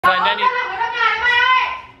Alright,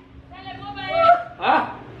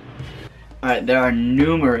 there are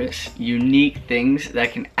numerous unique things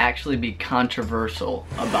that can actually be controversial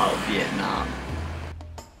about Vietnam.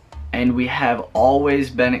 And we have always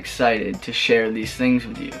been excited to share these things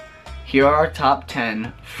with you. Here are our top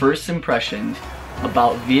 10 first impressions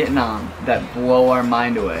about Vietnam that blow our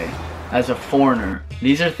mind away. As a foreigner,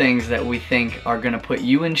 these are things that we think are gonna put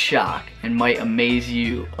you in shock and might amaze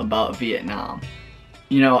you about Vietnam.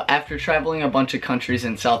 You know, after traveling a bunch of countries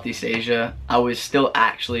in Southeast Asia, I was still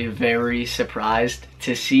actually very surprised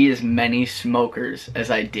to see as many smokers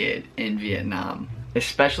as I did in Vietnam.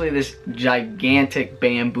 Especially this gigantic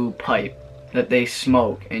bamboo pipe that they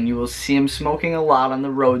smoke, and you will see them smoking a lot on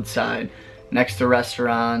the roadside next to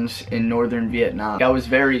restaurants in northern Vietnam. I was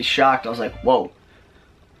very shocked. I was like, whoa,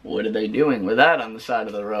 what are they doing with that on the side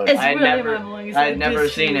of the road? I had never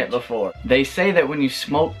seen it before. They say that when you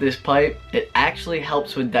smoke this pipe, it actually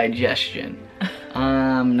helps with digestion.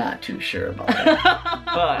 I'm not too sure about that.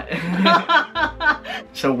 But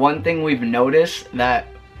so one thing we've noticed, that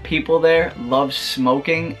people there love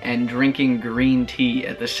smoking and drinking green tea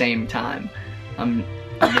at the same time.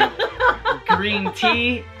 Green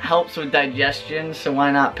tea helps with digestion, so why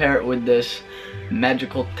not pair it with this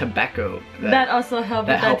magical tobacco that also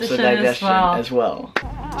helps with digestion as well.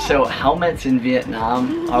 So helmets in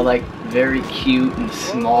Vietnam are like very cute and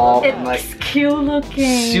small and like cute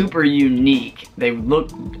looking, super unique. They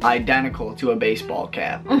look identical to a baseball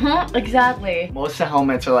cap. Exactly. Most of the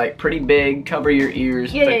helmets are like pretty big, cover your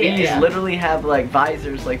ears, but these literally have like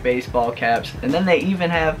visors like baseball caps, and then they even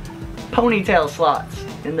have ponytail slots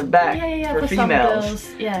in the back for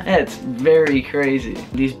females. It's very crazy.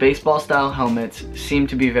 These baseball style helmets seem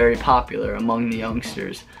to be very popular among the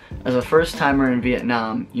youngsters. As a first timer in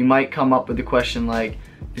Vietnam, you might come up with the question like,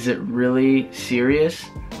 is it really serious?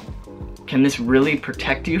 Can this really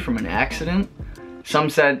protect you from an accident? Some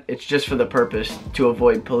said it's just for the purpose to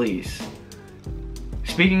avoid police.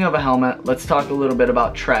 Speaking of a helmet, let's talk a little bit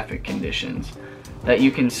about traffic conditions that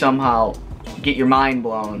you can somehow get your mind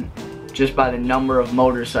blown just by the number of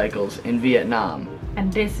motorcycles in Vietnam.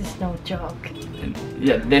 And this is no joke. And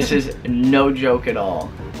yeah, this is no joke at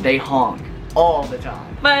all. They honk all the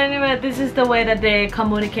time. But anyway, this is the way that they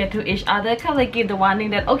communicate to each other. Kind of like give the warning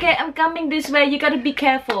that, okay, I'm coming this way, you gotta be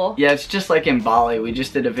careful. Yeah, it's just like in Bali. We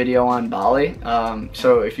just did a video on Bali.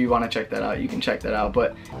 So if you want to check that out, you can check that out.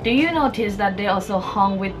 But do you notice that they also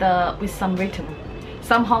honk with some rhythm?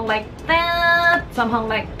 Some honk like that, some honk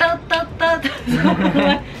like that.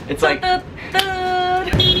 It's like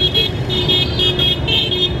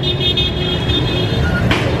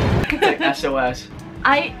SOS.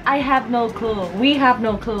 I have no clue. We have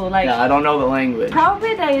no clue. Like, yeah, I don't know the language.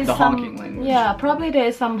 Probably there is the some honking language. Yeah, probably there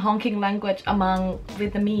is some honking language among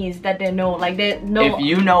Vietnamese that they know. Like they know. If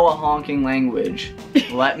you know a honking language,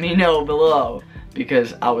 let me know below,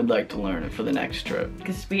 because I would like to learn it for the next trip.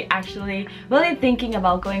 Because we actually really thinking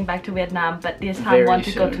about going back to Vietnam, but this time want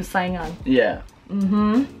to go to Saigon. Yeah.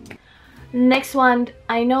 Next one,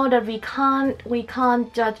 I know that we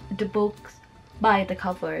can't judge the books by the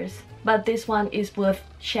covers, but this one is worth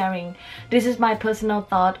sharing. This is my personal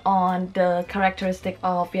thought on the characteristic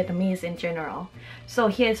of Vietnamese in general. So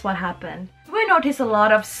here's what happened. We noticed a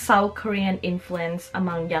lot of South Korean influence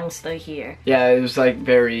among youngsters here. Yeah, it was like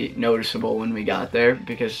very noticeable when we got there,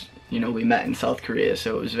 because you know we met in South Korea,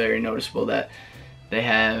 so it was very noticeable that they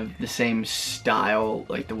have the same style,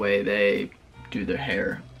 like the way they do their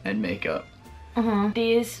hair and makeup.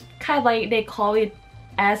 This kind of like they call it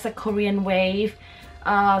as a Korean wave,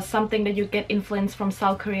 something that you get influence from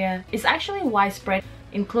South Korea. It's actually widespread,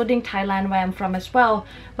 including Thailand where I'm from as well,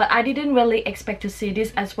 but I didn't really expect to see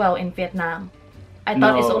this as well in Vietnam. I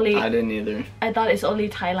thought I didn't either. I thought it's only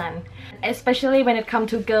Thailand. Especially when it comes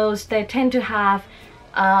to girls, they tend to have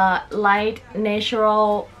light,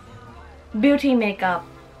 natural beauty makeup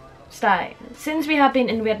style. Since we have been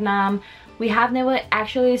in Vietnam, we have never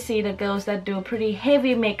actually seen the girls that do pretty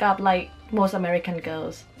heavy makeup like most American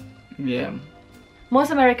girls. Yeah. Most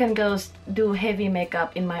American girls do heavy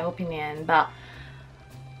makeup in my opinion, but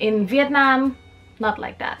in Vietnam, not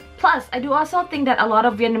like that. Plus, I do also think that a lot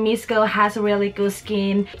of Vietnamese girl has really good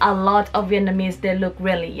skin. A lot of Vietnamese, they look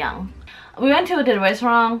really young. We went to the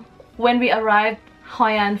restaurant when we arrived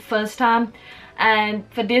Hoi An first time, and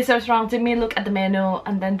for this restaurant, Jimmy looked at the menu,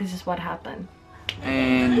 and then this is what happened.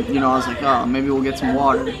 And you know, I was like, oh, maybe we'll get some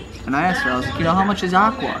water. And I asked her, I was like, you know, how much is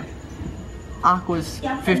aqua? Aqua's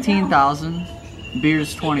 15,000,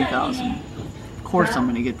 beer's 20,000. Of course I'm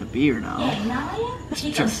gonna get the beer now. It's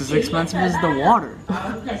just as expensive as the water.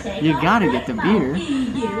 You gotta get the beer.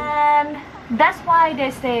 And That's why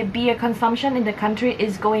they say beer consumption in the country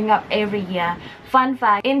is going up every year. Fun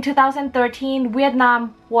fact, in 2013,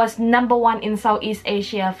 Vietnam was #1 in Southeast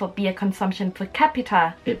Asia for beer consumption per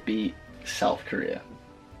capita. It beat South Korea.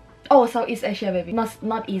 Oh, Southeast Asia, baby.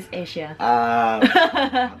 Not East Asia. My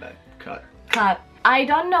bad. Cut. I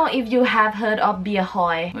don't know if you have heard of beer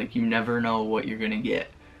hoy. Like, you never know what you're gonna get.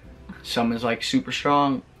 Some is like super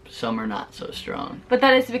strong, some are not so strong. But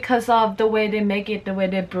that is because of the way they make it, the way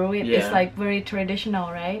they brew it. Yeah. It's like very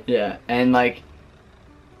traditional, right? Yeah, and like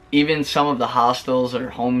even some of the hostels or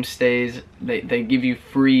homestays, they give you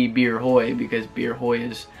free beer hoy because beer hoy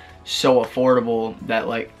is so affordable that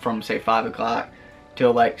like from say 5 o'clock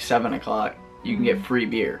till like 7 o'clock you can get free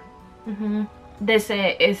beer. They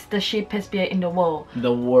say it's the cheapest beer in the world.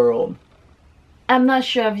 The world. I'm not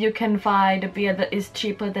sure if you can find a beer that is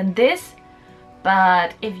cheaper than this,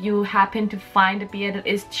 but if you happen to find a beer that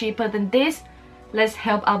is cheaper than this, let's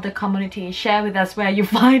help out the community. Share with us where you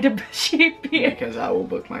find a cheap beer. Because I will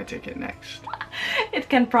book my ticket next. It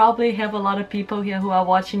can probably help a lot of people here who are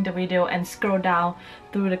watching the video and scroll down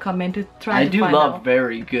through the comment to try to find out. I do love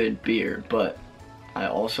very good beer, but I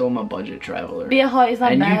also am a budget traveler. Beer hoy is not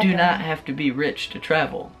bad. And you do not have to be rich to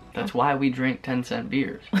travel. That's why we drink 10-cent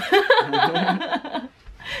beers.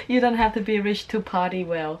 You don't have to be rich to party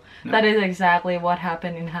well. No. That is exactly what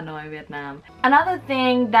happened in Hanoi, Vietnam. Another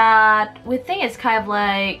thing that we think is kind of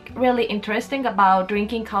like really interesting about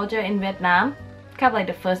drinking culture in Vietnam, kind of like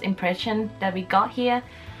the first impression that we got here.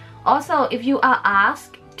 Also, if you are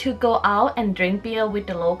asked to go out and drink beer with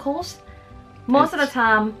the locals, most of the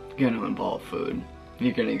time gonna involve food.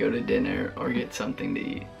 You're gonna go to dinner or get something to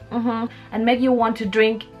eat. And make you want to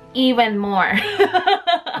drink even more.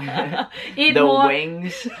 Eat the more.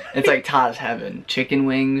 Wings, it's like Todd's heaven. Chicken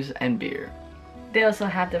wings and beer. They also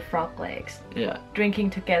have the frog legs. Yeah. Drinking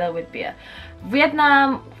together with beer.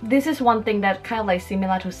 Vietnam, this is one thing that kind of like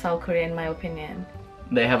similar to South Korea in my opinion.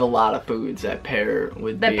 They have a lot of foods that pair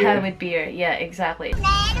with beer. That pair with beer, yeah, exactly.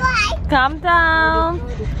 Calm down.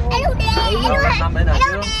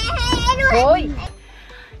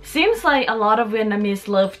 Seems like a lot of Vietnamese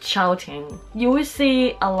love shouting. You will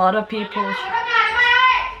see a lot of people.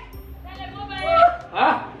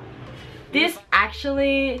 This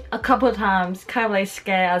actually a couple times kind of like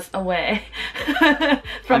scares us away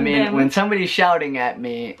from them. When somebody's shouting at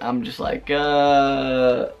me, I'm just like,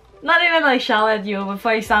 Not even like shout at you, but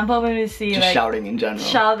for example, when we see just like shouting in general.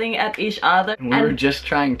 Shouting at each other. And we were just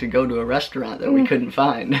trying to go to a restaurant that we couldn't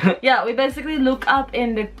find. Yeah, we basically look up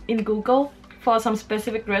in Google for some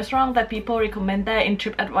specific restaurant that people recommend there in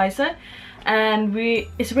TripAdvisor, and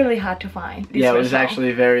it's really hard to find. Yeah, it was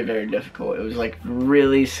actually very, very difficult. It was like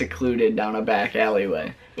really secluded down a back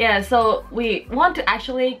alleyway. Yeah, so we want to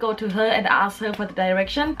actually go to her and ask her for the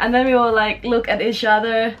direction, and then we will like look at each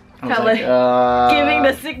other, kind of like giving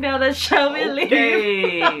the signal that shall we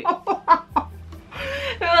leave.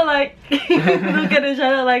 We were like look at each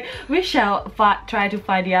other like we shall try to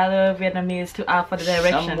find the other Vietnamese to ask for the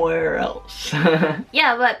direction somewhere else.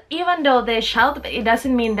 Yeah, but even though they shout, it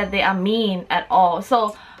doesn't mean that they are mean at all.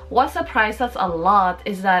 So what surprised us a lot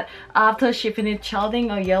is that after she finished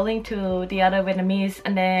shouting or yelling to the other Vietnamese,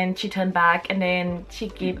 and then she turned back and then she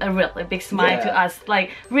gave a really big smile to us,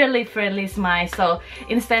 like really friendly smile. So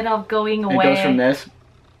instead of going away, it goes from this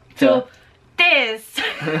to this.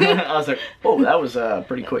 I was like, oh, that was a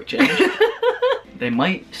pretty quick change. They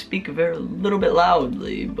might speak a little bit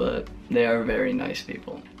loudly, but they are very nice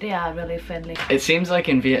people. They are really friendly. It seems like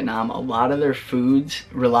in Vietnam, a lot of their foods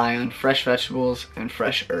rely on fresh vegetables and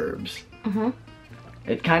fresh herbs.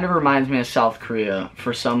 It kind of reminds me of South Korea.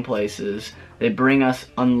 For some places, they bring us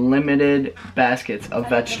unlimited baskets of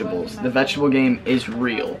vegetables. The vegetable game is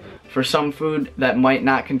real. For some food that might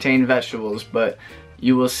not contain vegetables, but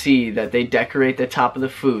you will see that they decorate the top of the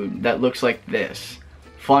food that looks like this.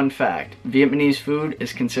 Fun fact, Vietnamese food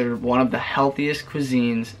is considered one of the healthiest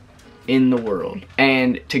cuisines in the world.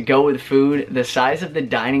 And to go with food, the size of the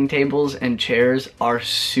dining tables and chairs are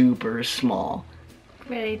super small.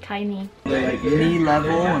 Very tiny. They're like knee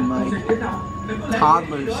level and like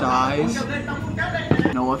toddler size.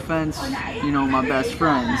 No offense, you know, my best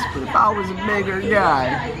friends, but if I was a bigger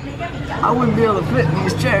guy, I wouldn't be able to fit in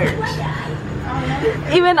these chairs.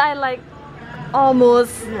 Even I like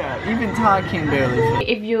almost. Yeah, even Todd can barely fit.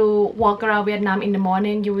 If you walk around Vietnam in the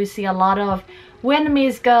morning, you will see a lot of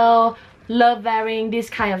Vietnamese girls love wearing this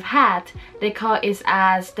kind of hat. They call it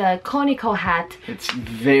as the conical hat. It's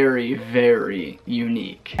very, very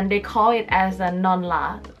unique. And they call it as the non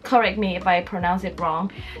la. Correct me if I pronounce it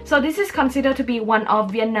wrong. So this is considered to be one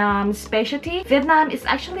of Vietnam's specialty. Vietnam is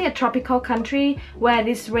actually a tropical country where it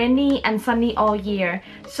is rainy and sunny all year.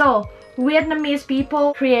 So Vietnamese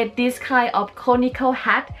people create this kind of conical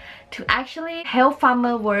hat to actually help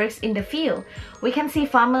farmer works in the field. We can see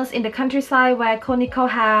farmers in the countryside wear conical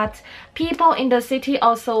hats. People in the city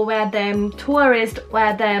also wear them. Tourists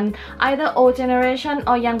wear them. Either old generation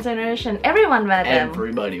or young generation, everyone wear them.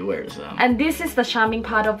 Everybody wears them. And this is the charming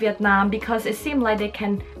part of Vietnam because it seems like they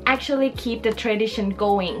can actually keep the tradition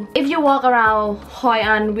going. If you walk around Hoi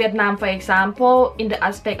An, Vietnam, for example, in the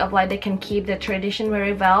aspect of like they can keep the tradition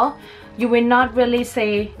very well, you will not really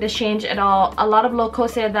say the change at all. A lot of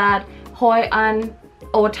locals say that Hoi An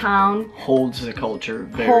Old Town holds the culture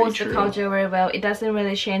very true. The culture very well. It doesn't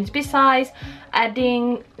really change besides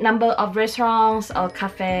adding number of restaurants or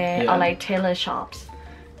cafe or like tailor shops.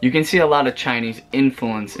 You can see a lot of Chinese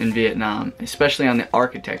influence in Vietnam, especially on the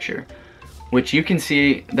architecture, which you can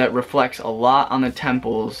see that reflects a lot on the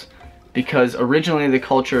temples, because originally the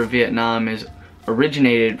culture of Vietnam is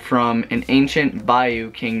originated from an ancient Bayou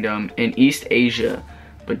kingdom in East Asia,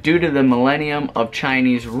 but due to the millennium of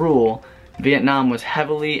Chinese rule, Vietnam was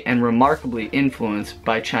heavily and remarkably influenced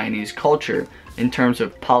by Chinese culture in terms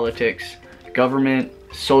of politics, government,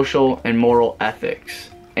 social and moral ethics,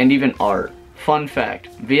 and even art. Fun fact,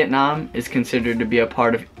 Vietnam is considered to be a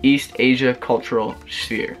part of East Asia cultural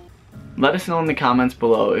sphere. Let us know in the comments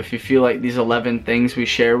below if you feel like these 11 things we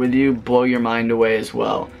share with you blow your mind away as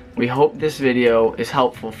well. We hope this video is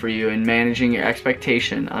helpful for you in managing your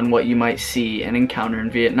expectation on what you might see and encounter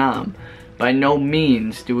in Vietnam. By no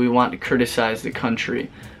means do we want to criticize the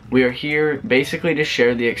country. We are here basically to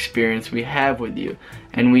share the experience we have with you,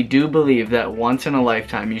 and we do believe that once in a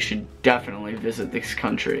lifetime you should definitely visit this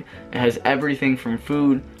country. It has everything from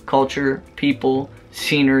food, culture, people,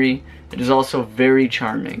 scenery. It is also very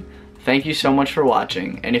charming. Thank you so much for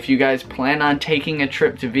watching, and if you guys plan on taking a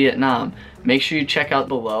trip to Vietnam, make sure you check out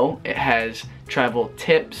below. It has travel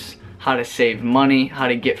tips, how to save money, how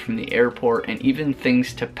to get from the airport, and even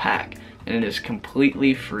things to pack. And it is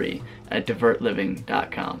completely free at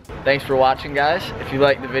divertliving.com. Thanks for watching, guys. If you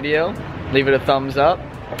liked the video, leave it a thumbs up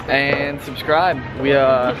and subscribe. We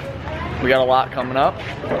got a lot coming up,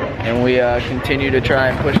 and we continue to try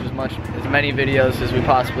and push as many videos as we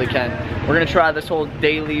possibly can. We're gonna try this whole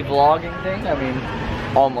daily vlogging thing. I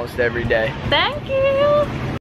mean, almost every day. Thank you.